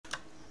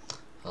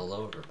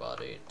Hello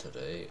everybody,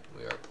 today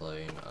we are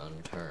playing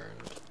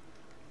Unturned,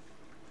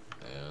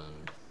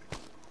 and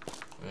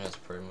that's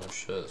pretty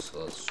much it,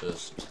 so let's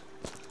just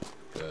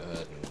go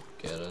ahead and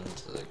get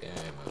into the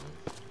game and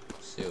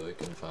see what we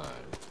can find.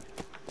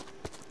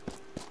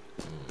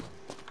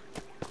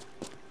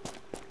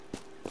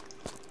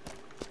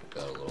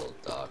 Got a little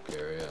dock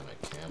area and a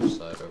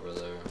campsite over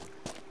there.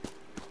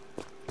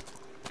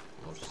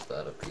 What is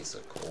that, a piece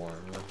of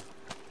corn?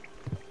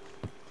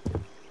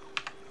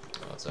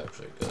 Oh, it's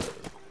actually good.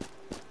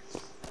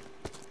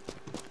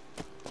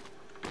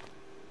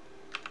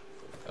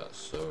 Got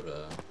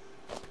soda.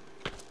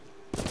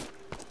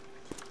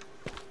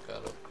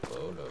 Got a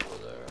boat over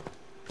there.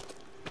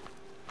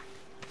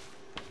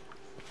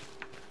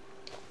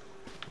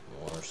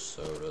 More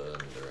soda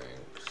and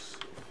drinks.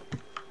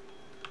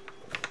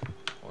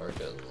 We're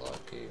getting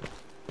lucky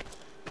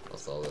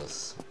with all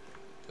this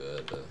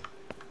good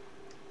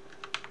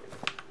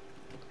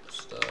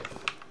stuff.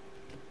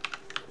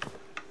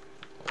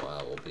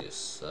 Wow, we'll be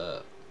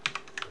set.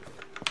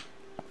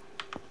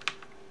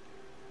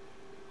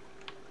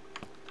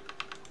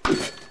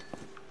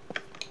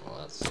 Well,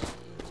 that's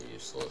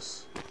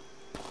useless.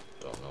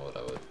 Don't know what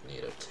I would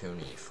need a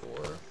toonie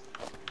for.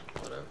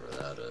 Whatever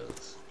that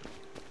is.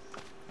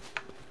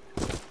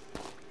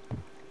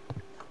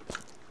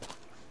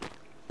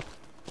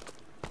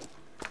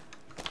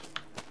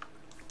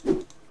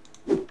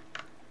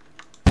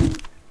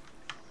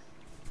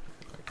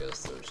 I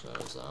guess there's no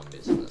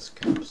zombies in this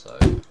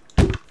campsite.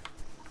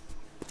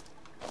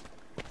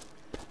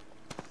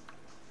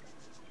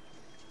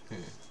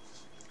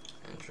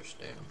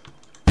 Interesting.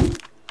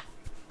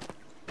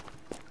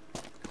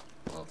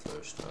 Well, if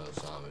there's no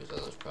zombies,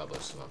 there's probably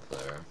some up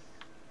there.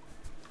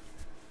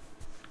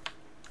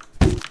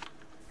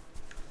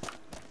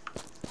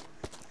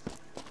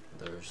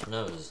 There's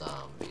no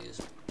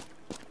zombies,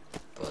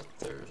 but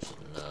there's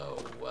no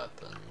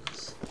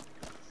weapons.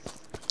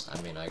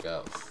 I mean, I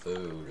got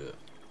food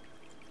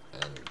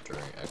and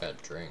drink. I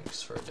got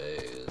drinks for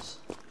days.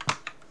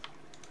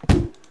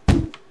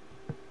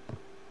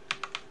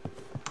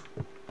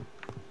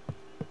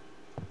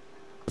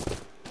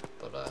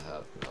 But I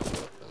have no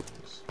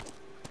weapons,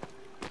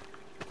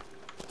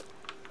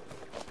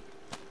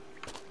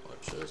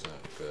 which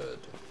isn't good.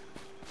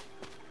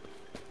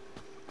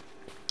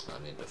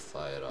 I need to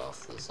fight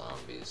off the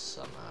zombies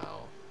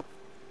somehow,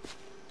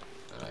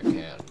 and I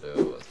can't do it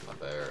with my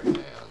bare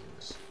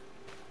hands,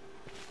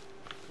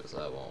 because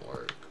that won't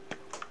work.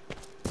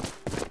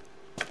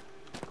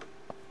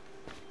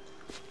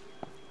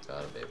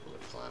 Gotta be able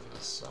to climb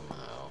this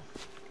somehow.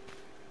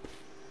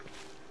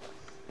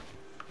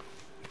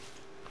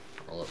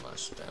 I'll let my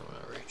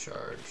stamina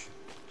recharge.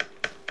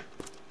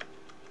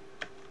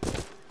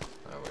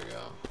 There we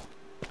go.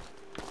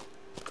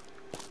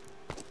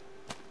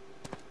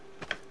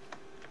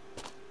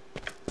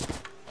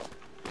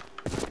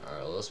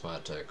 Alright, this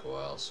might take a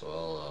while,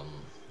 so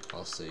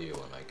I'll see you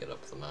when I get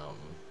up the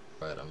mountain.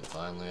 Right, I'm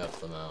finally up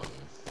the mountain.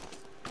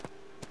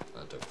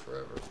 That took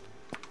forever.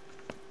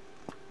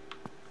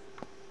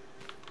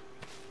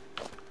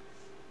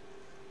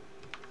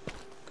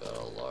 Got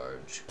a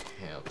large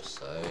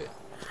campsite.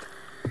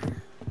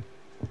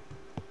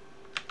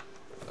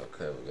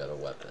 Okay, we got a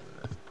weapon.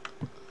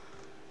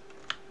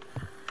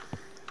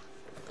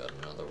 Got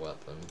another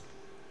weapon.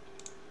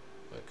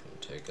 We can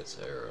take its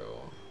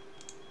arrow.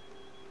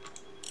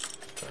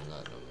 Turn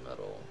that into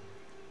metal.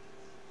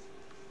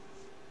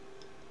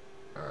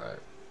 Alright.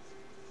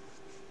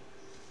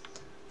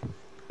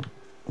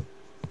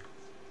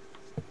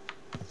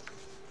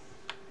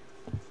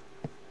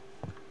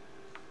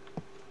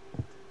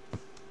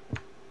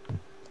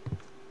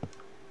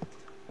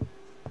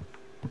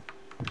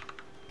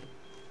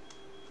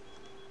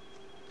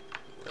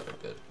 Got a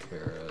good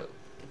carrot.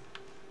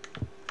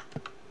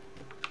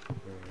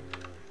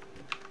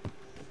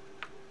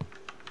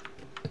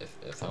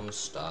 If I'm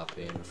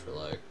stopping for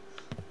like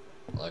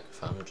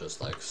if I'm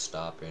just like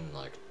stopping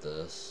like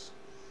this,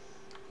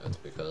 it's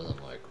because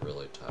I'm like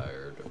really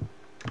tired,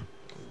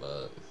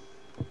 but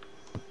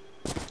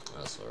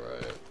that's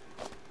alright.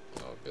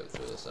 I'll get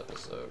through this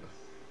episode.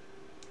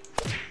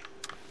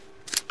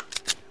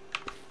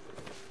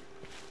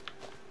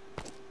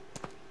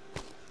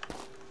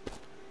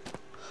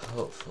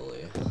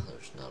 Hopefully,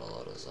 there's not a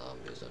lot of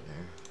zombies in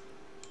here.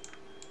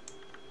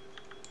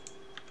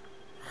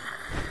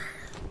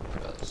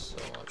 Got so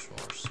much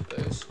more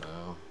space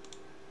now.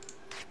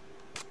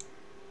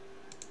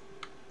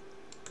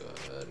 Go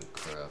ahead and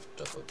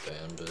craft up a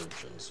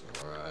bandage and some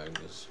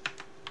rags.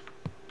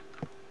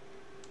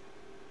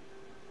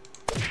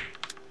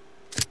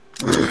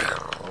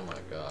 Oh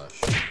my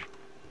gosh.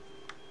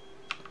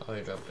 Oh,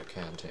 he dropped a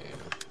canteen.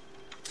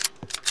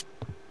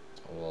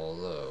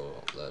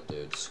 Although, that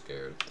dude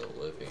scared the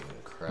living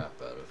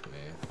crap out of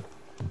me.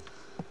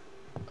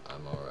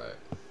 I'm alright.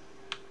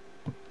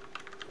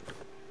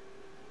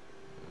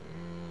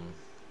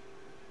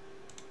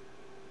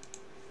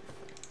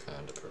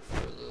 Kinda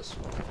prefer this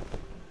one.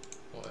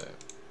 Wait.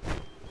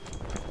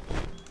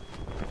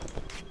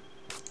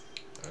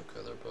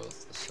 Okay, they're both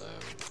the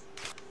same.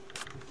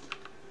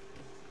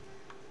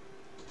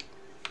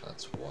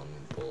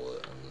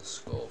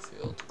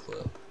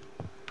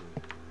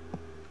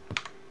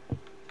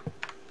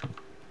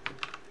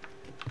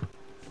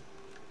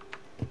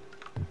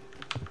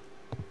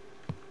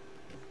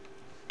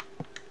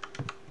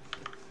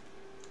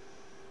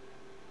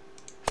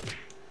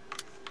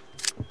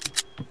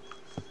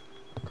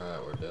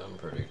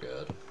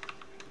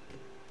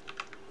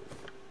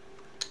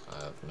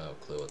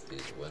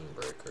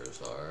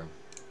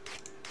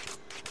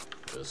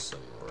 just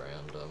some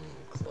random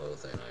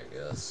clothing, I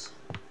guess.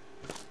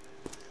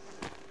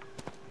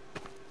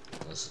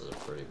 This is a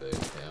pretty big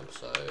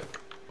campsite,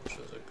 which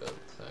is a good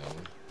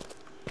thing.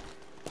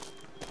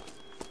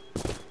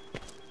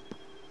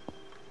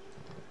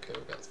 Okay,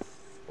 we got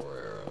 4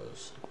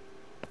 arrows.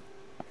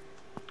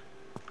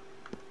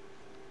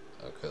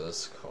 Okay,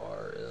 this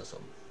car is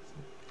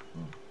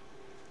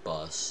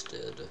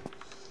busted.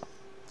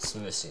 It's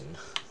missing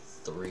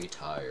 3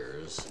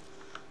 tires.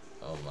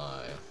 Oh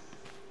my.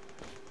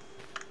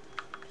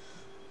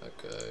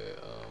 Okay,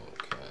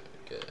 can't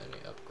get any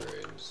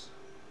upgrades.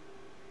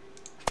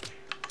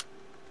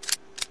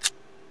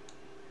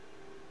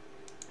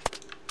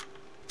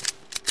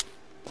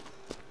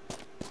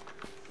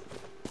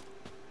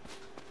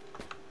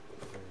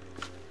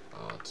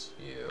 Oh, it's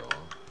you.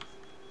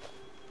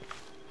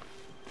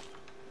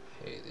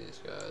 I hate these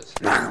guys.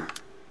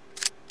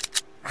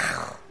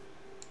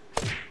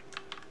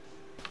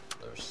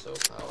 They're so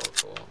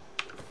powerful.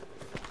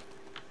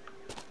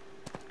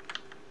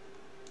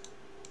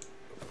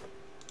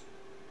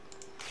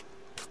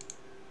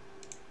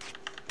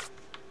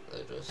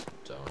 They just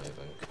don't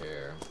even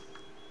care.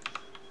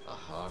 A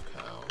hawk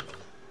hound.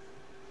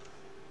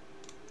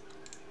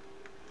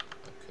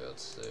 Okay,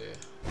 let's see.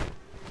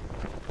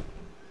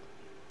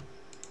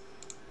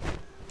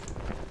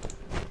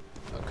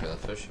 Okay, the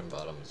fishing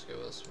bottoms give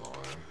us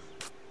more.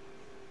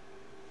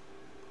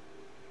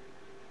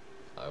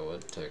 I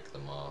would take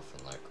them off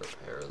and like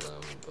repair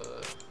them,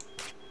 but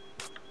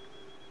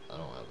I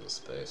don't have the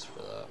space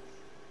for that.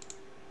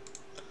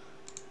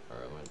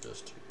 Alright, let me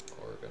just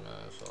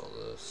organize all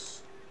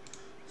this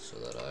so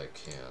that I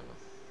can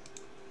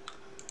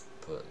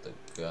put the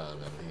gun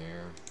in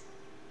here.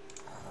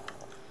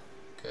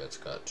 Okay, it's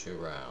got 2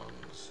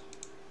 rounds.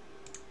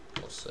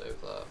 We'll save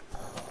that.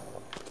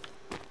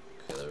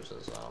 Okay, there's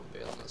a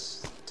zombie in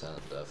this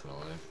tent,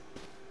 definitely.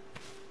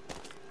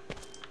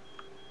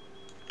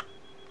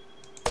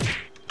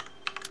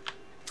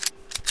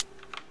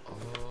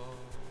 Oh.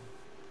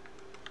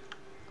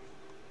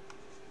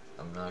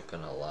 I'm not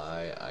gonna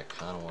lie, I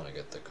kinda wanna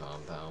get the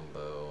compound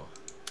bow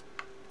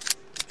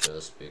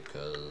just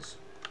because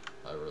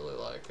I really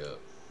like it.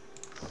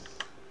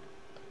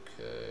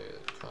 Okay,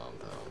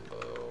 compound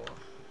bow.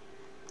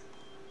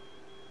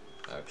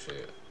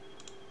 Actually,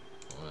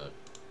 I'm gonna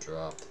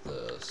drop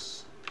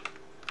this.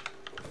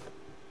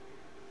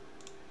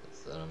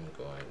 Then I'm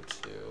going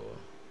to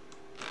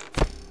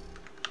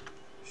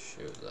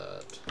shoot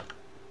that.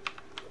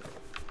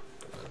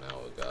 And now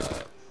we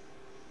got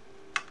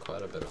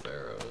quite a bit of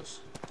arrows.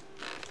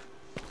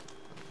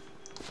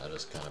 I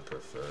just kind of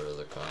prefer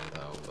the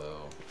compound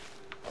bow.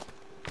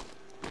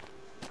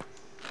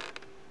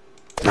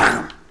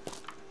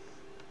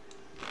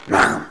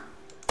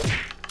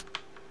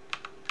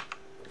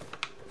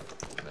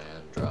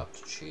 Man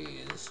dropped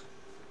cheese.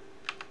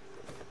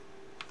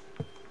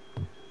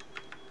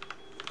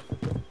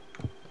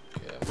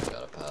 Okay, we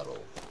got a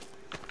paddle.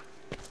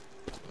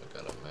 We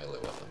got a melee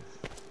weapon.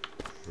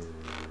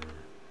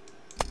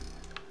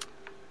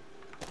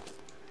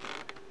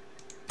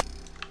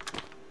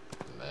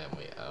 Man,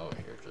 we out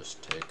here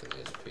just taking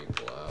these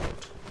people out.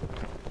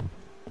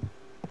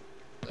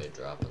 They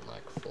dropping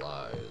like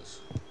flies.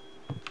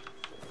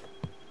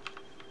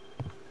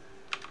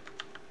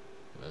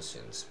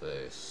 Missing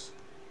space.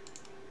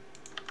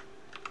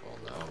 Well,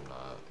 no, I'm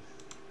not.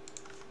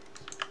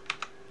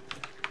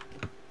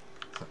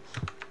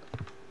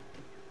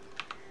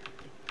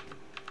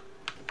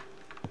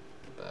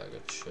 Bag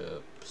of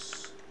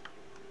chips.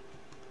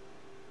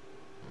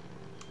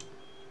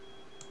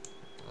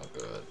 I'll go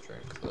ahead and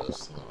drink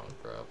this and then I'll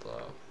grab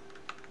that.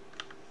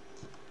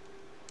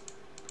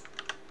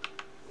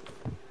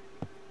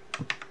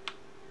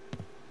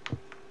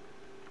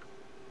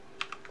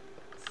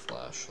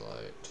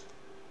 Flashlight.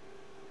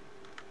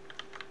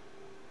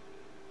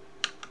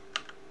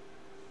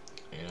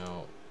 You know,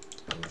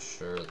 I'm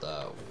sure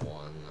that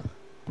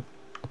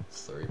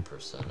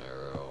 3%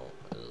 arrow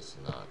is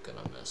not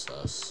gonna miss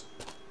us.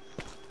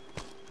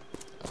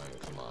 I mean,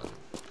 come on.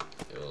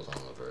 It was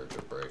on the verge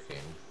of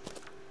breaking.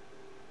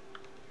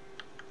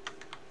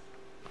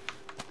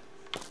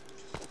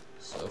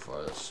 So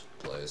far, this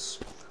place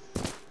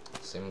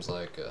seems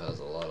like it has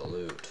a lot of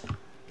loot.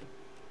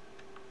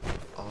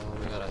 Oh,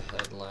 we got a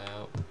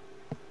headlamp.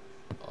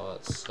 Oh,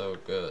 it's so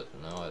good.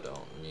 Now I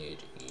don't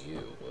need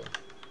you.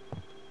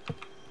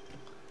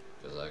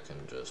 Because I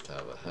can just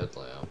have a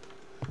headlamp.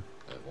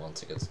 And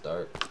once it gets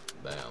dark,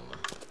 bam.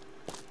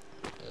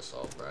 It's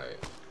all bright.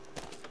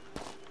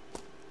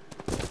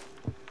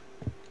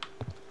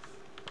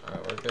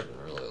 Alright, we're getting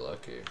really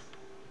lucky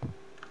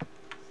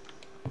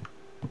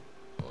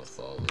with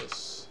all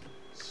this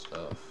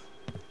stuff.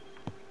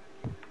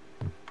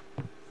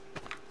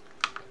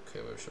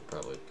 Okay, we should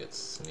probably get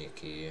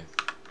sneaky.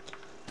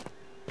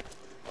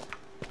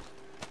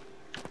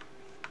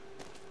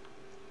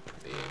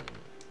 Being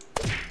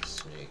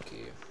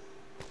sneaky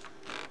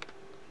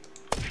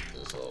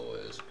is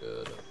always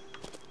good.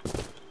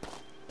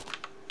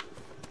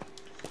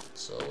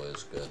 It's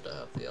always good to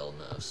have the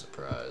element of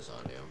surprise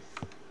on you.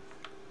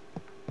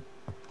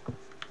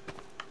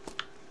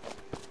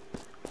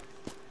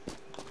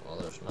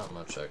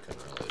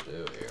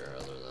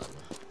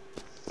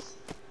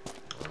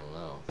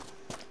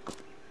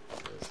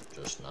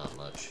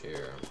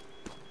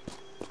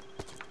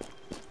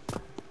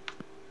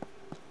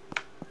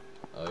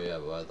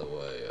 by the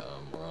way,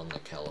 we're on the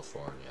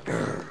California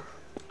map.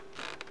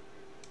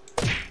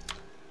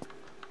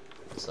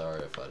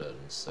 Sorry if I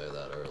didn't say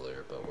that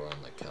earlier, but we're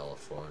on the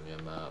California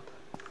map.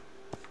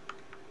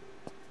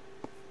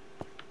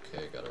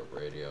 Okay, got a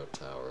radio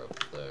tower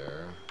up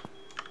there.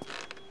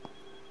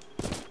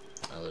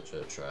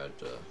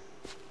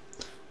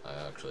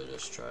 I actually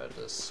just tried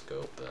to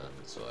scope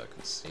in so I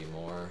could see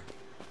more.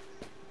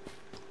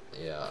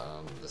 Yeah,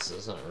 this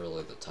isn't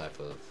really the type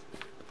of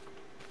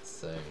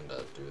thing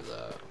that do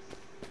that.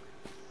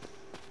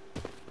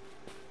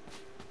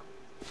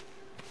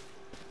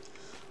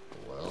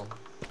 Well,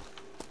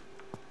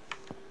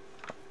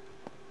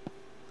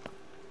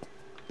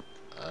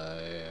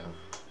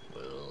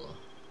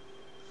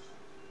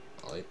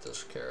 I'll eat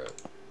this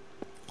carrot.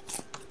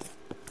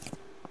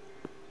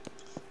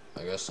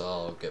 I guess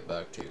I'll get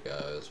back to you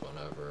guys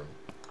whenever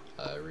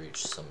I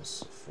reach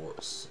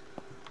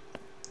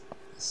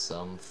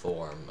some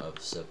form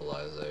of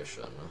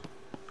civilization,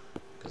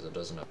 because it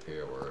doesn't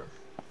appear we're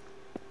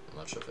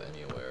much of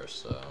anywhere,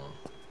 so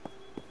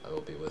I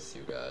will be with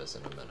you guys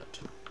in a minute.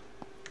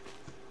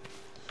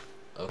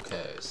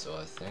 Okay, so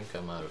I think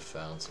I might have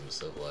found some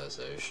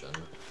civilization.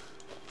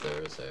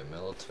 There's a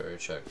military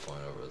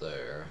checkpoint over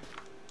there,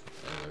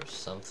 and there's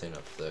something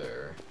up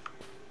there,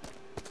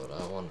 but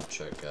I want to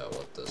check out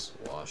what this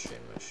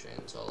washing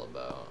machine's all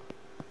about.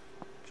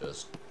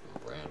 Just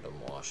a random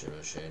washing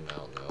machine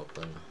out in the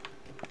open.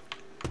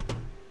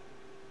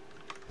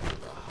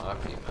 A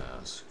hockey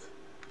mask.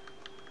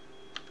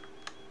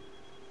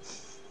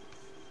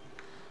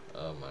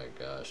 Oh my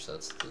gosh,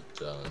 that's the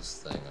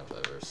dumbest thing I've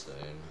ever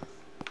seen.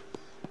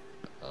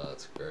 Oh,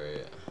 that's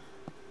great.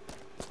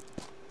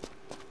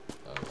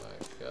 Oh my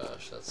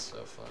gosh, that's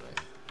so funny.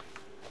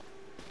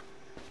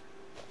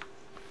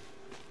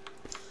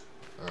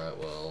 Alright,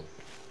 well,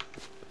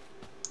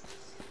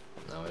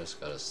 now we just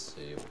gotta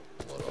see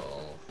what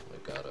all we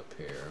got up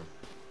here.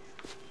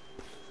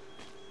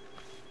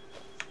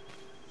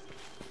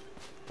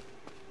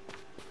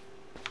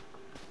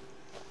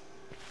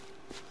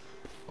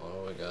 What do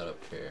we got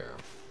up here?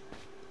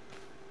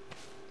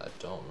 I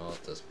don't know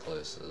what this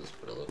place is,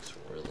 but it looks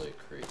really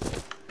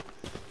creepy.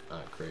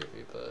 Not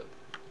creepy, but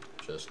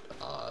just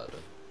odd.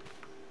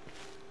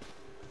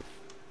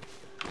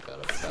 Got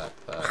a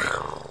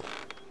backpack.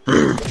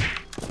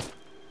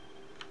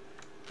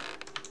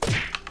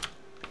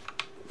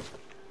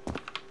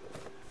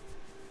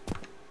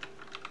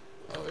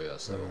 Oh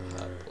yes, I will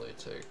happily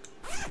take.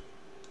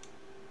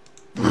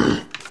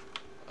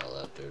 Oh,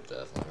 that dude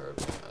definitely heard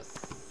me. I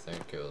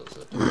think it was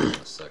a dude in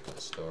the second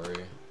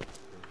story.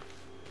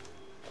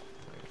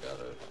 I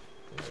gotta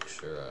make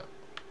sure that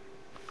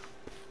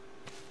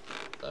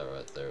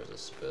right there is a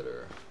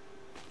spitter.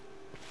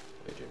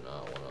 We do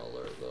not want to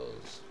alert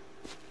those.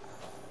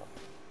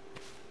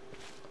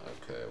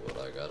 Okay, what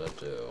I gotta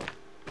do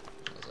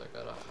is I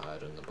gotta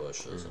hide in the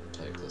bushes and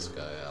take this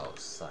guy out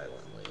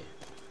silently.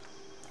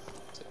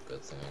 It's a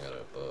good thing I got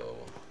a bow.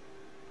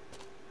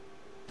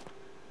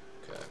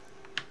 Okay.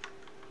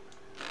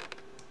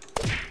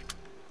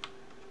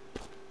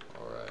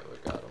 Alright, we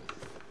got him.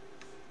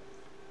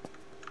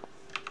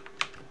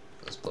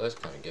 This place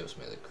kind of gives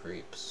me the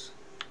creeps.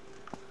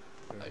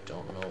 I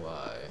don't know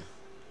why.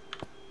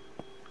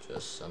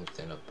 Just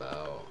something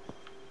about...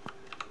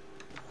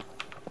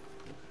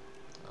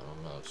 I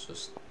don't know, it's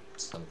just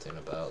something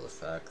about the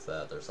fact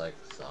that there's like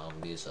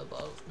zombies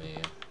above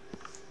me.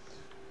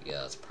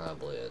 Yeah, it's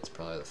probably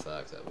the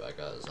fact that I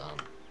got a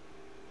zombie.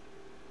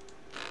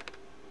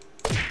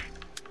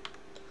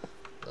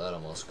 That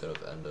almost could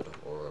have ended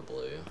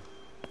horribly.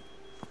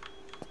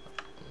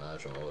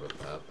 Imagine what would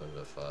have happened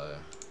if I...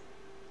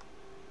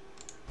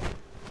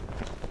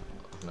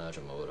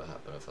 Imagine what would have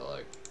happened if I,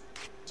 like,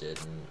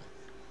 didn't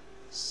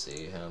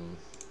see him.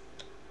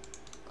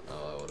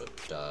 Oh, I would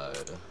have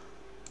died.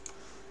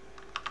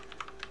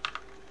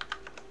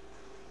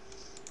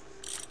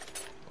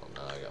 Well,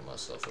 now I got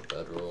myself a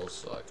bedroll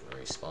so I can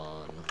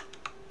respawn.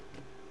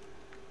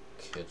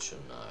 Kitchen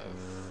knife.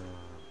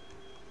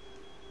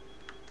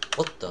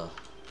 What the?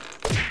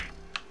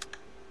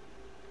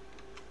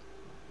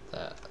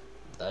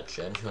 That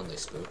genuinely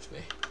spooked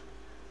me.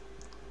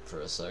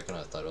 For a second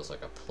I thought it was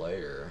like a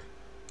player.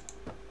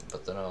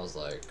 But then I was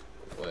like,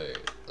 wait,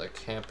 that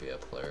can't be a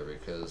player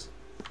because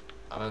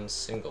I'm in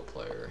single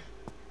player.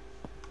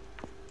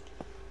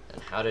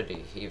 And how did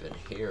he even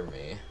hear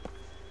me?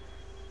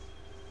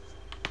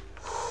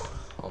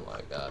 Oh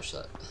my gosh,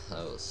 that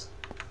was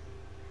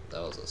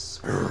a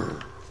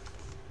spook.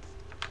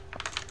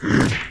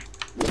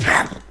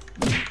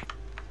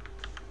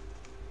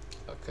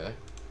 Okay.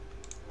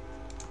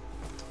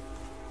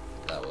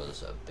 That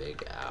was a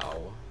big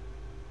ow.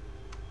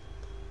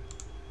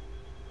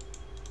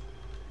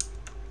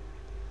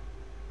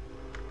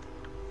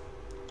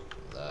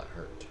 That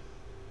hurt.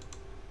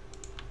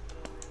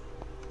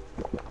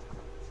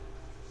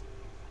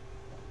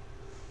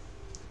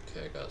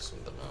 Okay, got some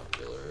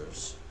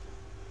binoculars.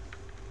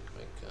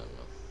 We can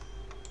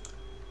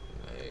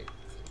make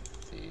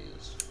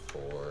these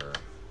 4.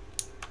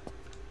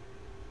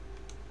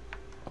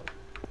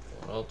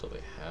 One hell do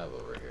we have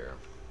over here?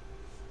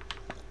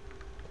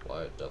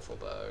 White duffel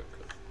bag.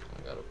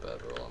 I got a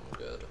bedroll, I'm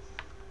good.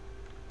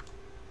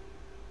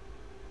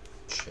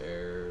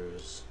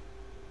 Chairs.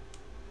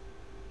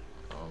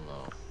 I don't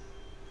know.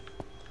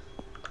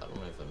 I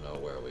don't even know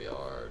where we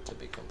are, to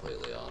be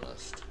completely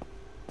honest.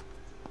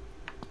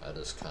 I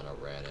just kind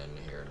of ran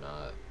in here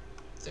not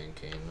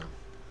thinking.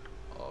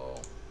 Oh.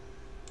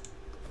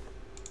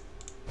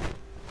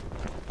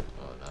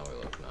 Oh, now we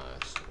look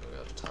nice. We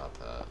got a top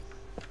hat.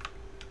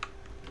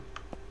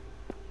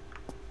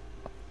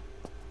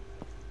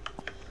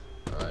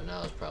 Alright,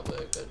 now is probably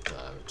a good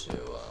time to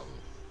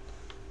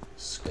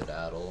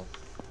skedaddle.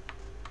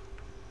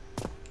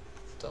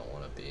 Don't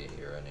want to be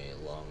here any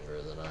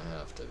longer than I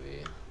have to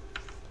be.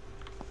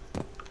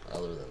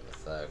 Other than the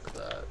fact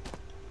that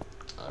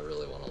I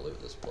really want to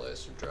loot this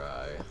place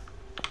dry.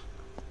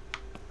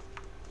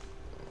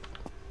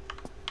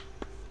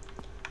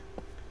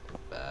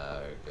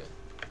 Bag.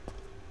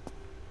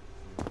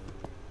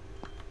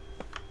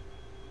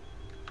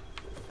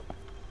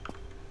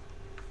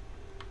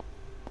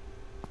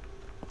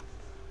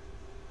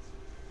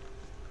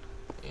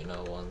 You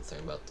know one thing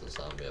about the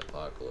zombie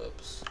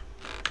apocalypse?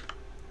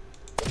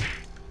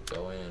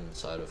 Going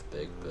inside of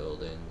big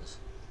buildings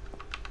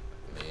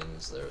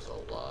means there's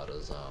a lot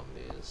of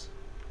zombies.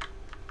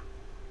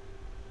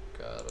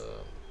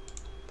 Gotta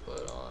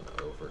put on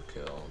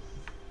overkill.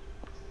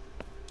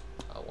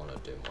 I want to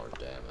do more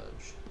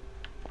damage.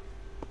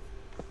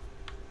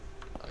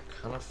 I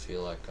kind of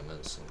feel like I'm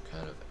in some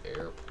kind of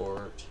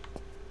airport.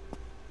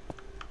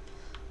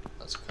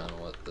 That's kind of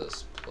what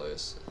this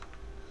place is.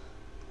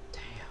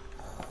 Damn.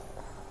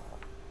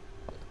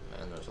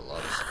 Man, there's a lot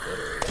of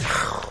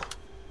spitters.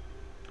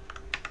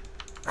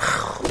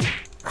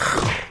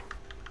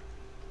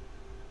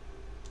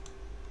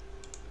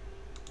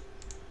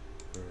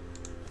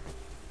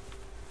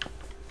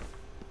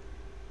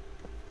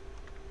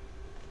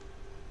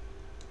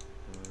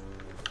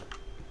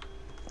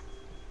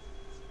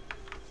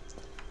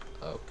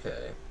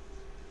 Okay.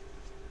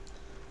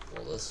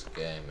 Well, this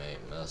game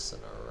ain't messing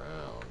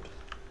around.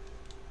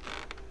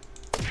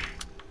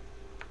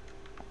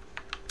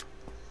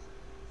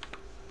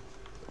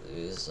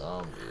 These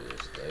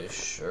zombies, they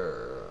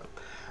sure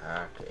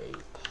pack a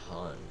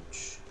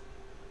punch.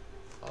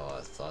 Oh,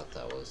 I thought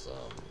that was,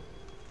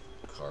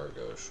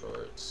 cargo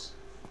shorts.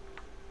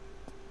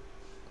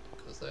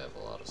 Because they have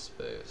a lot of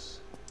space.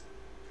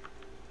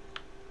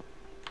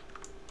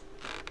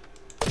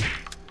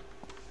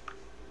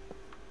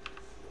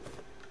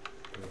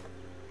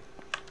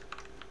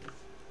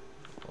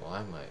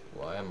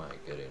 Why am I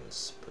getting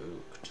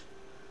spooked?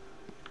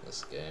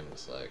 This game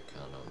is like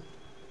kind of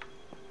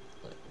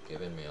like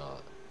giving me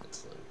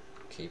it's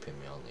like keeping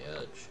me on the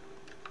edge.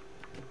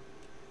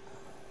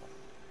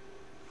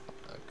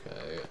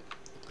 Okay.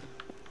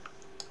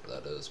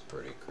 That is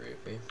pretty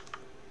creepy.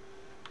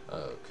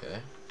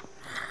 Okay.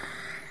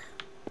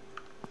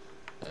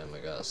 And we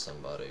got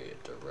somebody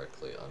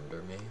directly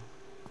under me.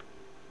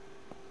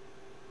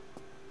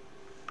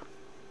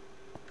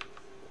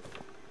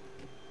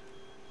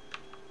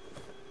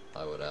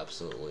 I would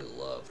absolutely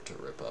love to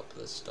rip up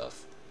this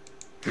stuff.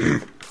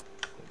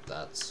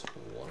 That's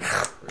one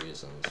of the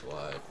reasons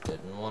why I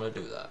didn't want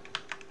to do that.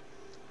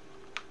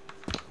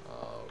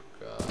 Oh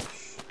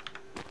gosh.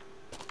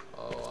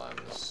 Oh,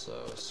 I'm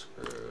so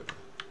screwed.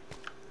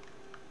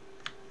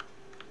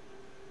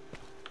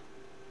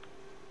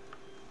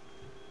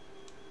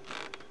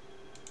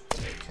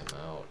 Take him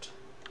out.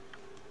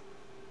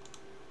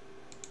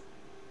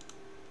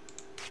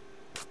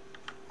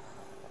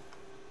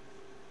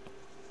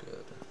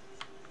 Good.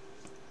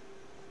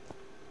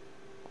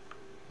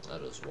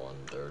 That is one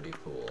dirty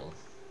pool.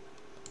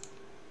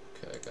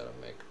 Okay, I gotta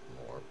make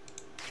more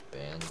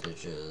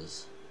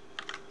bandages.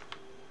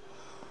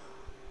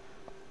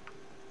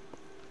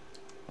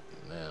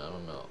 Man, I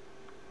don't know.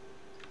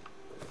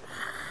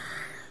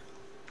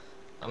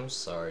 I'm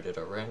sorry, did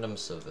a random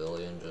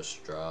civilian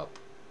just drop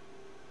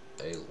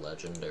a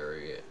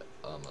legendary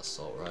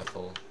assault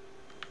rifle?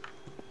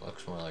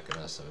 Looks more like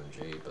an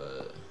SMG,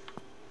 but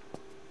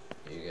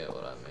you get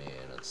what I mean.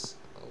 It's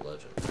a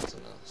legend. It's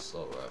an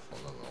assault rifle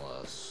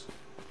nonetheless.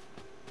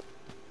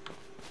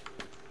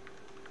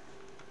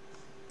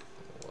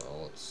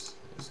 Well, let's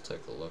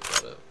take a look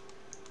at it.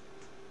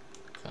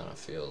 Kind of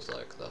feels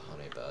like the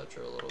honey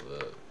badger a little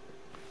bit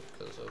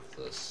because of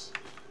this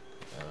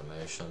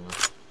animation.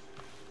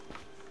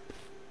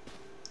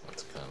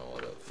 That's kind of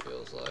what it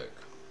feels like.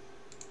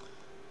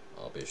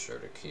 I'll be sure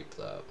to keep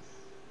that.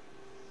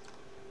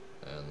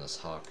 And this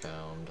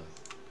hawkhound,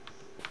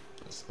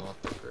 it's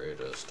not the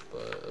greatest,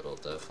 but it'll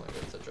definitely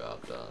get the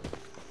job done.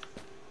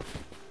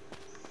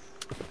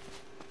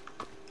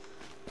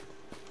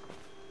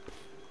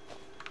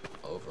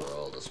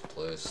 Overall, this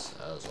place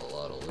has a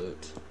lot of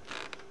loot,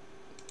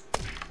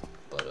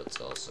 but it's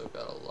also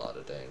got a lot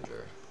of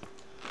danger.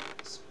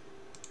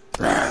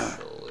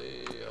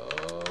 Especially,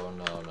 oh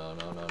no, no,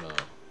 no, no, no.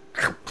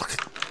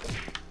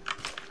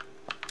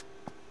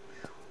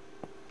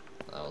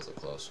 That was a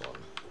close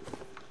one.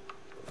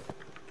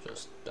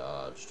 Just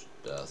dodge. dodged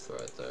death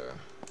right there.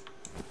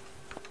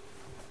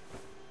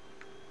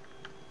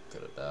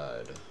 Could have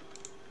died.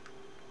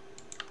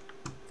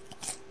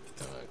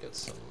 Gonna get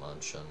some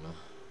munchin'.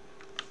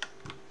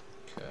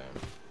 Okay.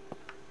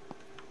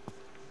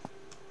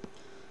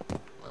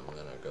 I'm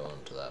gonna go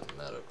into that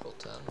medical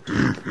tent.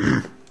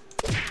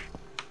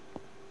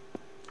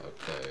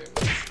 Okay,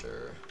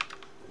 mister.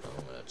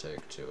 I'm gonna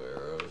take 2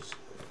 arrows.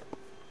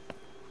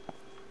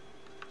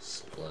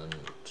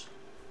 Splint.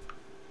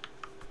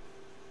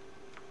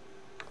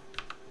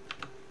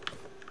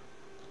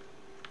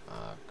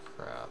 Ah,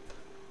 crap.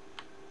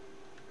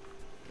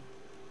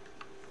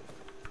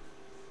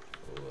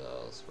 Ooh, that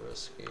was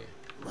risky.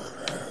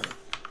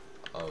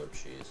 Oh,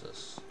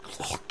 Jesus.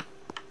 Oh,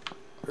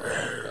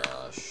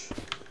 gosh.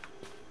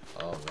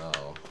 Oh, no.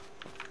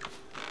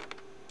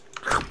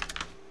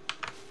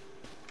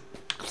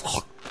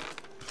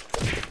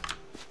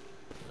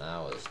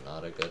 Now is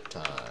not a good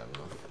time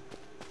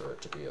for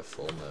it to be a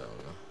full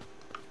moon.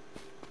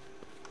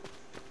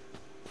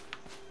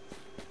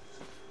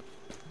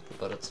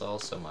 But it's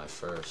also my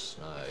first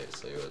night,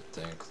 so you would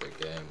think the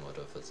game would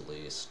have at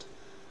least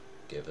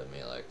given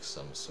me like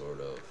some sort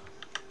of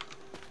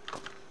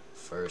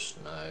first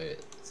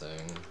night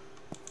thing.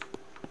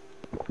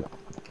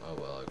 Oh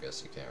well, I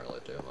guess you can't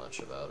really do much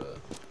about it.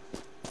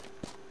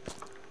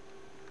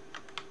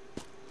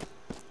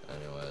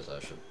 Anyways, I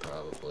should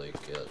probably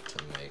get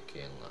to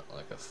making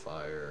like a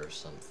fire or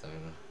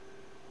something.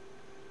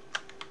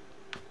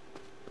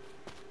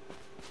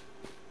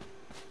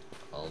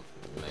 I'll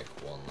make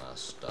one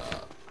last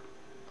stop.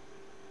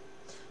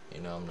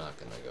 You know I'm not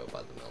gonna go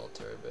by the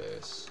military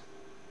base.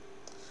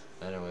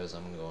 Anyways,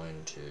 I'm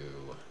going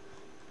to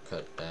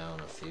cut down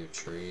a few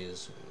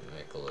trees,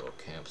 make a little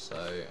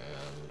campsite,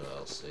 and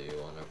I'll see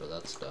you whenever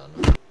that's done.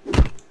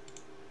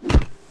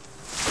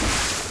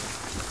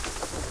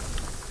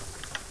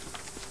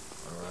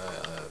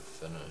 Alright, I have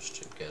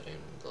finished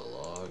getting the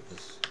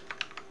logs.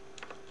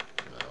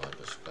 Now I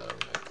just gotta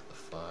make the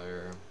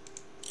fire.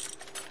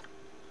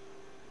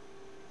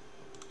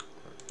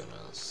 We're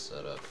gonna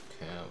set up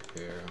camp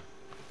here.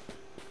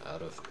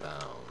 Out of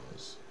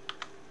bounds.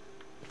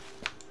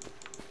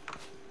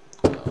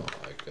 Oh,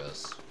 I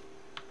guess.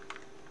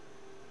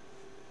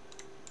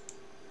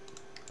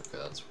 Okay,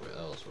 that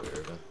was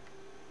weird.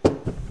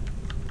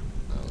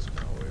 That was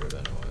kind of weird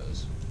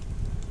anyways.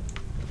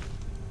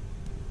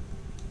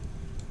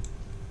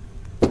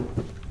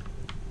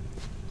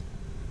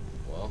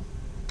 Well,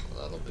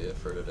 that'll be it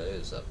for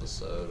today's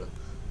episode.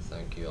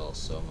 Thank you all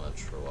so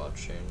much for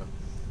watching.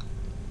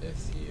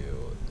 If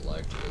you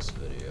liked this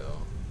video,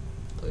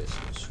 please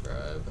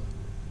subscribe.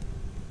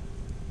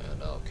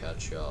 And I'll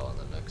catch y'all in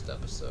the next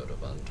episode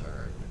of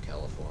Unturned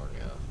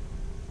California.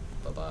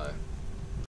 Bye-bye.